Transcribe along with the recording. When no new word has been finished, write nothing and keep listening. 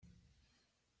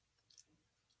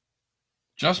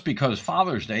Just because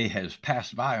Father's Day has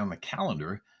passed by on the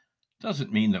calendar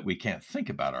doesn't mean that we can't think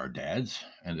about our dads,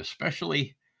 and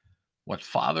especially what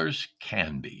fathers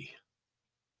can be.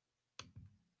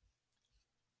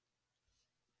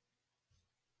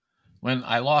 When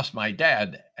I lost my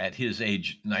dad at his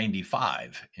age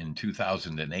 95 in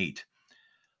 2008,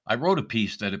 I wrote a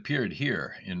piece that appeared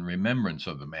here in remembrance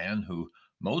of the man who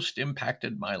most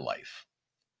impacted my life.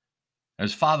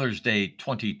 As Father's Day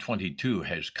 2022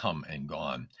 has come and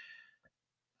gone,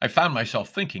 I found myself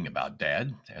thinking about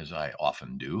Dad, as I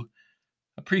often do,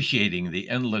 appreciating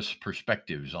the endless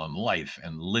perspectives on life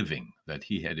and living that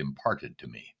he had imparted to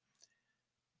me.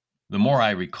 The more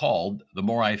I recalled, the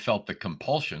more I felt the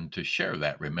compulsion to share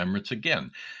that remembrance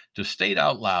again, to state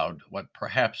out loud what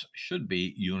perhaps should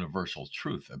be universal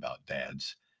truth about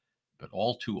dads, but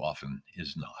all too often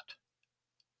is not.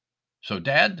 So,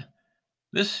 Dad,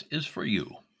 this is for you.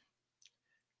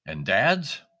 And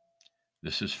dads,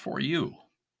 this is for you.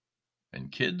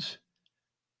 And kids,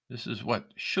 this is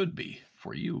what should be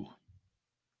for you.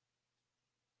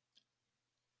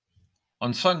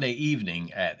 On Sunday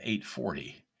evening at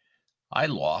 8:40, I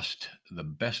lost the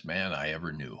best man I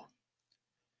ever knew.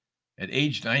 At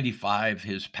age 95,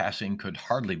 his passing could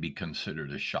hardly be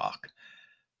considered a shock,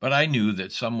 but I knew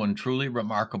that someone truly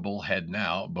remarkable had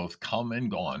now both come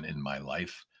and gone in my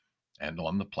life and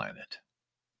on the planet.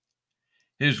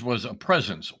 His was a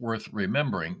presence worth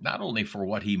remembering, not only for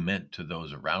what he meant to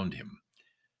those around him,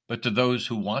 but to those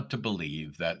who want to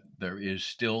believe that there is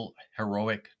still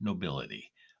heroic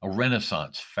nobility, a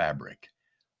Renaissance fabric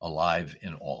alive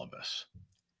in all of us.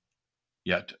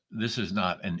 Yet, this is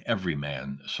not an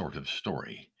everyman sort of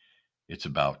story. It's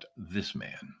about this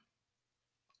man.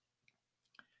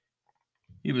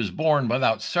 He was born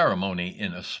without ceremony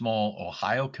in a small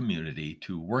Ohio community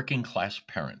to working class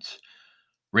parents,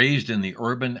 raised in the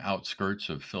urban outskirts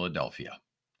of Philadelphia.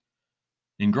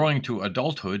 In growing to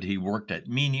adulthood, he worked at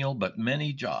menial but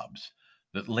many jobs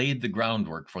that laid the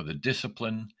groundwork for the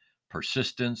discipline,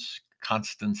 persistence,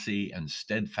 constancy, and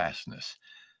steadfastness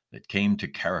that came to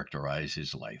characterize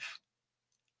his life.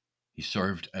 He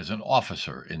served as an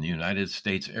officer in the United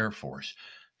States Air Force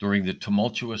during the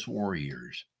tumultuous war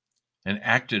years and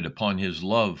acted upon his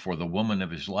love for the woman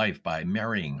of his life by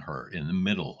marrying her in the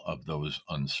middle of those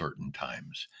uncertain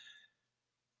times.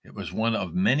 It was one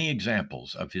of many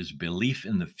examples of his belief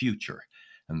in the future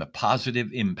and the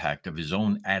positive impact of his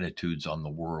own attitudes on the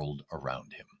world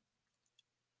around him.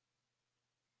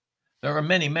 There are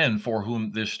many men for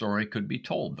whom this story could be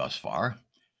told thus far,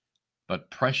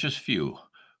 but precious few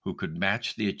who could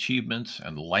match the achievements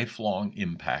and lifelong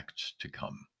impacts to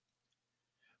come.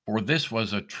 For this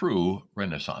was a true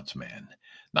Renaissance man,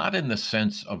 not in the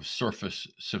sense of surface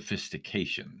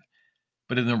sophistication,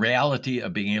 but in the reality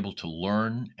of being able to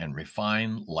learn and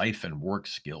refine life and work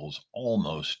skills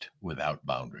almost without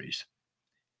boundaries.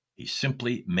 He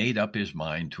simply made up his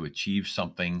mind to achieve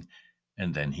something,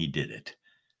 and then he did it,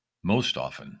 most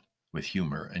often with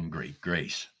humor and great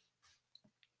grace.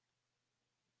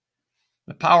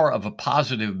 The power of a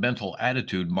positive mental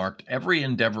attitude marked every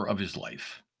endeavor of his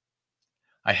life.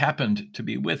 I happened to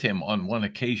be with him on one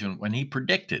occasion when he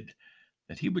predicted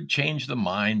that he would change the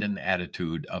mind and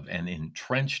attitude of an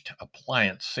entrenched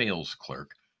appliance sales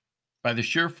clerk by the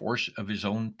sheer force of his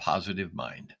own positive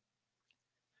mind.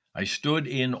 I stood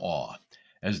in awe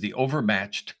as the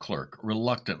overmatched clerk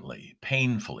reluctantly,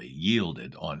 painfully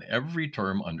yielded on every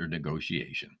term under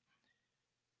negotiation.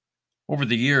 Over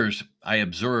the years, I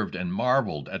observed and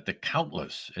marveled at the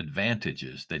countless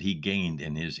advantages that he gained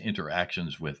in his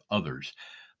interactions with others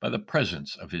by the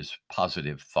presence of his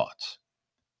positive thoughts.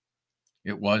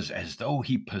 It was as though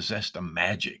he possessed a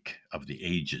magic of the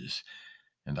ages,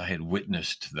 and I had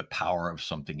witnessed the power of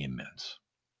something immense.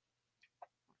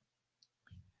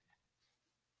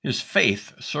 His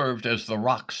faith served as the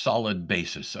rock-solid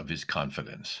basis of his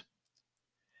confidence.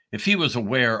 If he was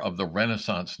aware of the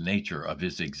Renaissance nature of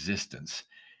his existence,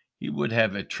 he would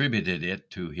have attributed it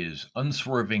to his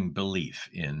unswerving belief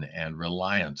in and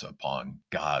reliance upon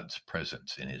God's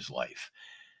presence in his life.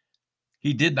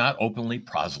 He did not openly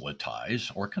proselytize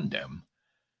or condemn,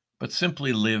 but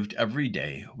simply lived every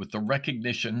day with the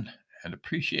recognition and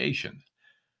appreciation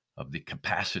of the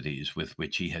capacities with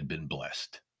which he had been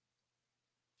blessed.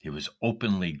 He was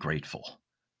openly grateful.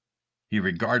 He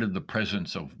regarded the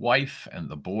presence of wife and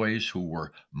the boys, who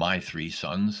were my three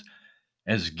sons,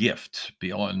 as gifts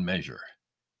beyond measure,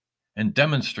 and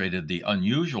demonstrated the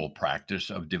unusual practice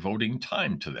of devoting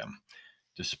time to them,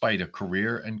 despite a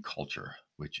career and culture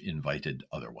which invited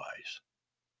otherwise.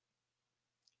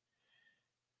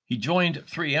 He joined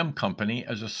 3M Company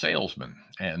as a salesman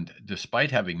and,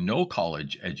 despite having no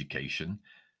college education,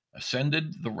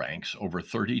 ascended the ranks over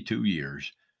 32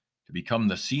 years to become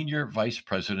the senior vice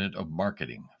president of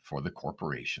marketing for the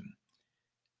corporation.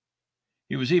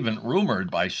 He was even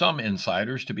rumored by some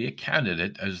insiders to be a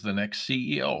candidate as the next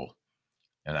CEO,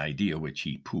 an idea which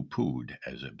he pooh-poohed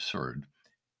as absurd,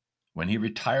 when he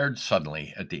retired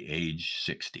suddenly at the age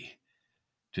 60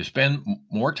 to spend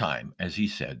more time, as he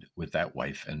said, with that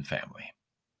wife and family.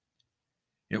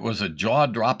 It was a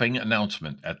jaw-dropping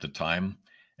announcement at the time,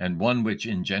 and one which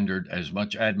engendered as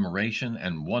much admiration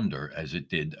and wonder as it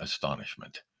did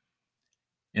astonishment.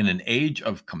 In an age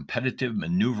of competitive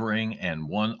maneuvering and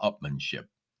one-upmanship,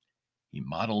 he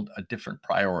modeled a different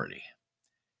priority,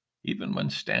 even when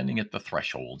standing at the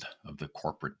threshold of the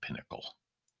corporate pinnacle.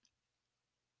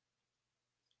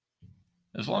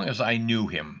 As long as I knew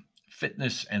him,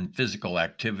 fitness and physical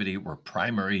activity were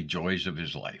primary joys of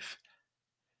his life.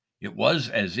 It was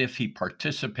as if he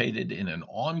participated in an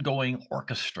ongoing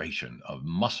orchestration of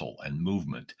muscle and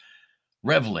movement,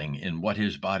 reveling in what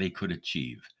his body could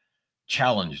achieve,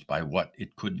 challenged by what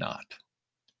it could not,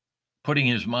 putting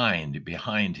his mind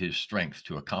behind his strength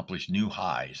to accomplish new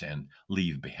highs and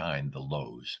leave behind the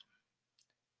lows.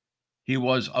 He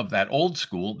was of that old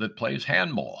school that plays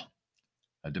handball,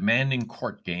 a demanding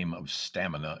court game of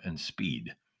stamina and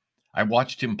speed. I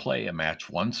watched him play a match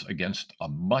once against a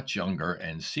much younger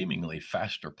and seemingly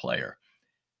faster player.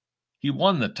 He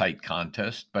won the tight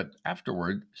contest, but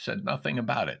afterward said nothing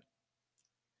about it.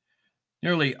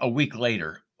 Nearly a week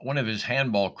later, one of his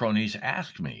handball cronies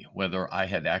asked me whether I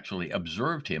had actually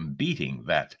observed him beating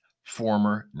that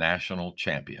former national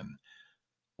champion,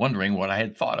 wondering what I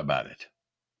had thought about it.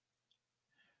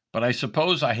 But I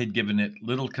suppose I had given it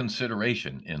little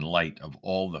consideration in light of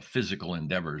all the physical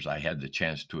endeavors I had the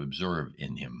chance to observe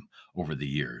in him over the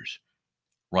years: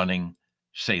 running,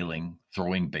 sailing,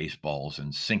 throwing baseballs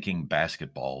and sinking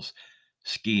basketballs,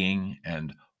 skiing,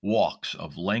 and walks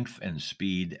of length and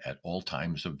speed at all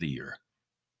times of the year.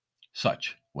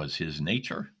 Such was his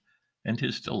nature and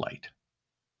his delight.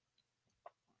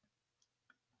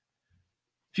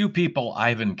 Few people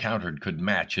I've encountered could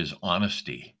match his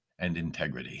honesty and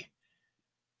integrity.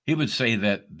 He would say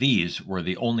that these were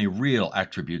the only real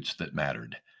attributes that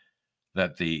mattered,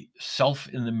 that the self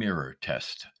in the mirror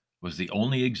test was the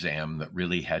only exam that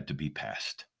really had to be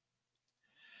passed.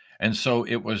 And so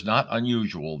it was not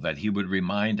unusual that he would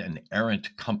remind an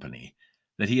errant company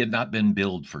that he had not been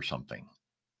billed for something,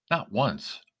 not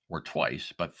once or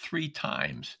twice, but 3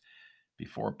 times,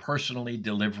 before personally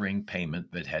delivering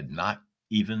payment that had not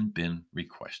even been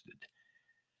requested,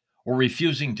 or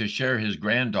refusing to share his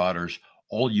granddaughter's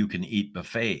all-you-can-eat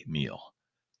buffet meal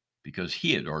because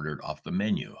he had ordered off the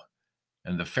menu,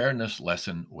 and the fairness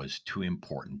lesson was too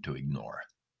important to ignore.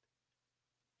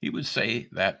 He would say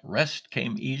that rest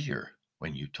came easier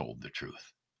when you told the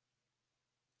truth.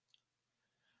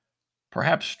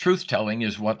 Perhaps truth-telling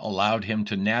is what allowed him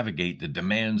to navigate the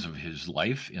demands of his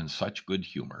life in such good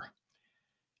humor.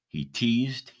 He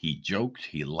teased, he joked,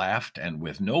 he laughed, and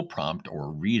with no prompt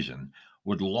or reason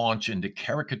would launch into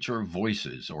caricature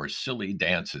voices or silly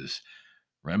dances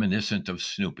reminiscent of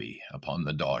Snoopy upon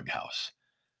the doghouse,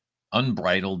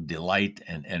 unbridled delight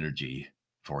and energy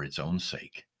for its own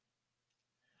sake.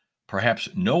 Perhaps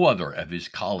no other of his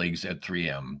colleagues at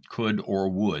 3M could or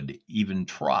would even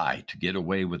try to get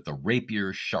away with the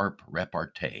rapier-sharp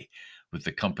repartee with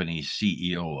the company's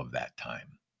CEO of that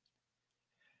time.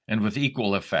 And with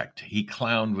equal effect, he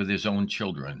clowned with his own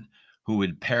children, who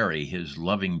would parry his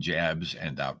loving jabs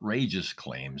and outrageous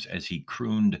claims as he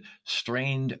crooned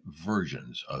strained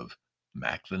versions of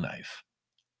Mac the Knife.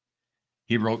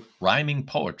 He wrote rhyming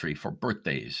poetry for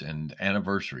birthdays and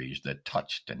anniversaries that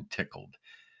touched and tickled.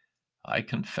 I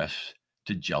confess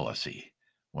to jealousy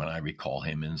when I recall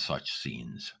him in such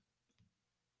scenes.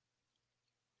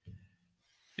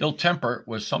 Ill temper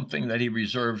was something that he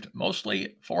reserved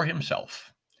mostly for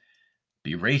himself,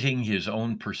 berating his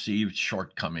own perceived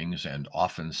shortcomings and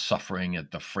often suffering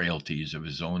at the frailties of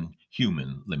his own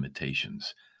human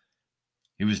limitations.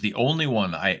 He was the only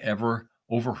one I ever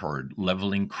overheard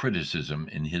leveling criticism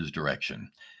in his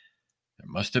direction. There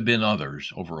must have been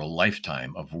others over a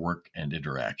lifetime of work and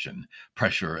interaction,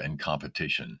 pressure and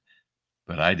competition,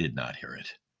 but I did not hear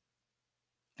it.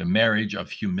 The marriage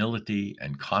of humility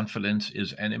and confidence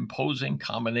is an imposing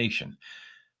combination,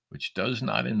 which does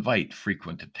not invite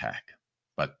frequent attack,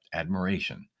 but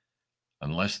admiration,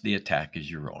 unless the attack is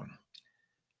your own.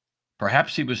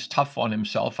 Perhaps he was tough on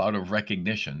himself out of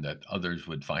recognition that others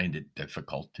would find it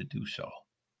difficult to do so.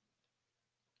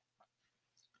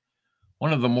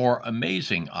 One of the more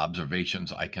amazing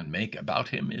observations I can make about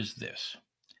him is this.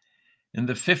 In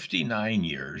the 59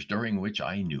 years during which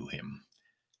I knew him,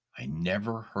 I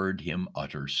never heard him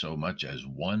utter so much as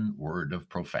one word of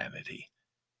profanity.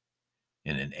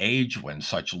 In an age when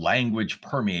such language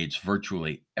permeates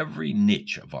virtually every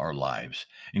niche of our lives,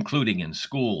 including in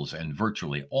schools and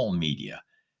virtually all media,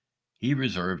 he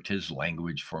reserved his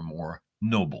language for more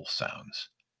noble sounds.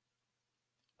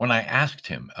 When I asked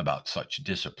him about such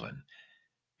discipline,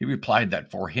 he replied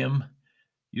that for him,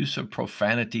 use of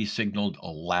profanity signaled a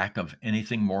lack of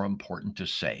anything more important to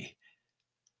say,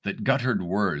 that guttered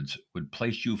words would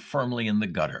place you firmly in the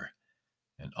gutter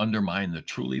and undermine the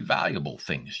truly valuable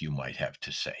things you might have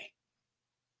to say.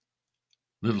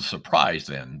 Little surprise,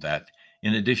 then, that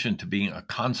in addition to being a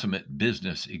consummate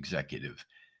business executive,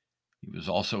 he was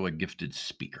also a gifted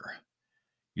speaker,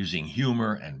 using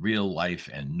humor and real life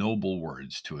and noble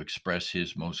words to express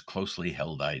his most closely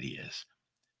held ideas.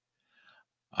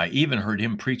 I even heard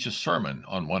him preach a sermon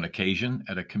on one occasion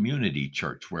at a community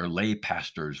church where lay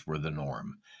pastors were the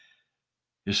norm.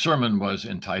 His sermon was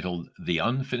entitled The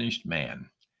Unfinished Man,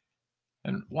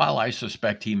 and while I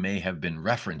suspect he may have been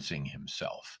referencing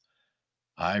himself,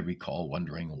 I recall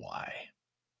wondering why.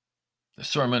 The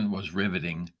sermon was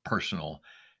riveting, personal,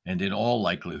 and in all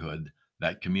likelihood,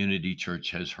 that community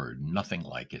church has heard nothing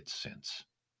like it since.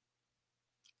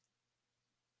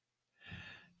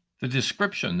 The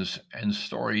descriptions and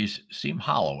stories seem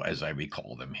hollow as I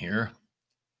recall them here,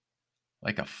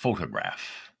 like a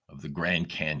photograph of the Grand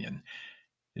Canyon.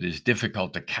 It is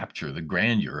difficult to capture the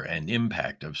grandeur and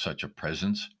impact of such a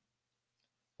presence.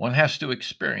 One has to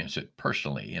experience it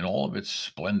personally in all of its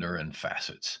splendor and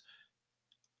facets.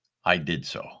 I did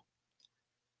so.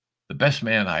 The best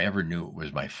man I ever knew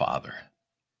was my father,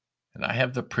 and I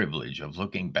have the privilege of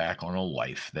looking back on a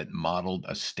life that modeled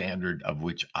a standard of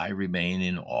which I remain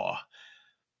in awe.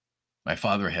 My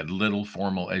father had little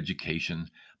formal education,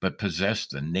 but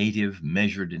possessed the native,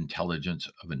 measured intelligence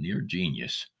of a near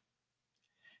genius.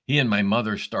 He and my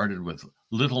mother started with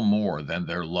little more than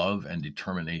their love and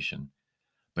determination,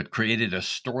 but created a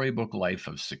storybook life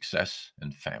of success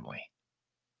and family.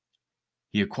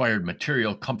 He acquired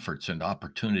material comforts and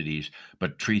opportunities,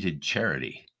 but treated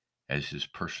charity as his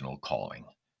personal calling.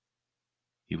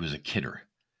 He was a kidder,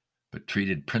 but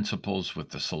treated principles with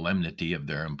the solemnity of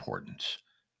their importance.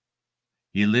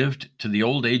 He lived to the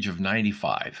old age of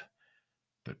 95,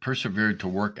 but persevered to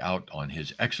work out on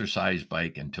his exercise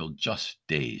bike until just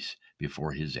days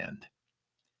before his end.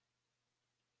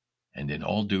 And in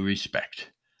all due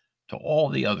respect to all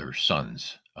the other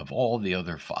sons of all the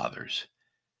other fathers,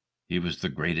 he was the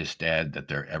greatest dad that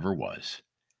there ever was,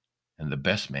 and the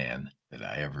best man that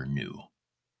I ever knew.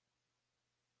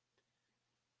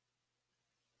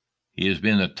 He has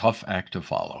been a tough act to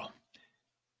follow.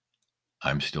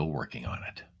 I'm still working on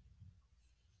it.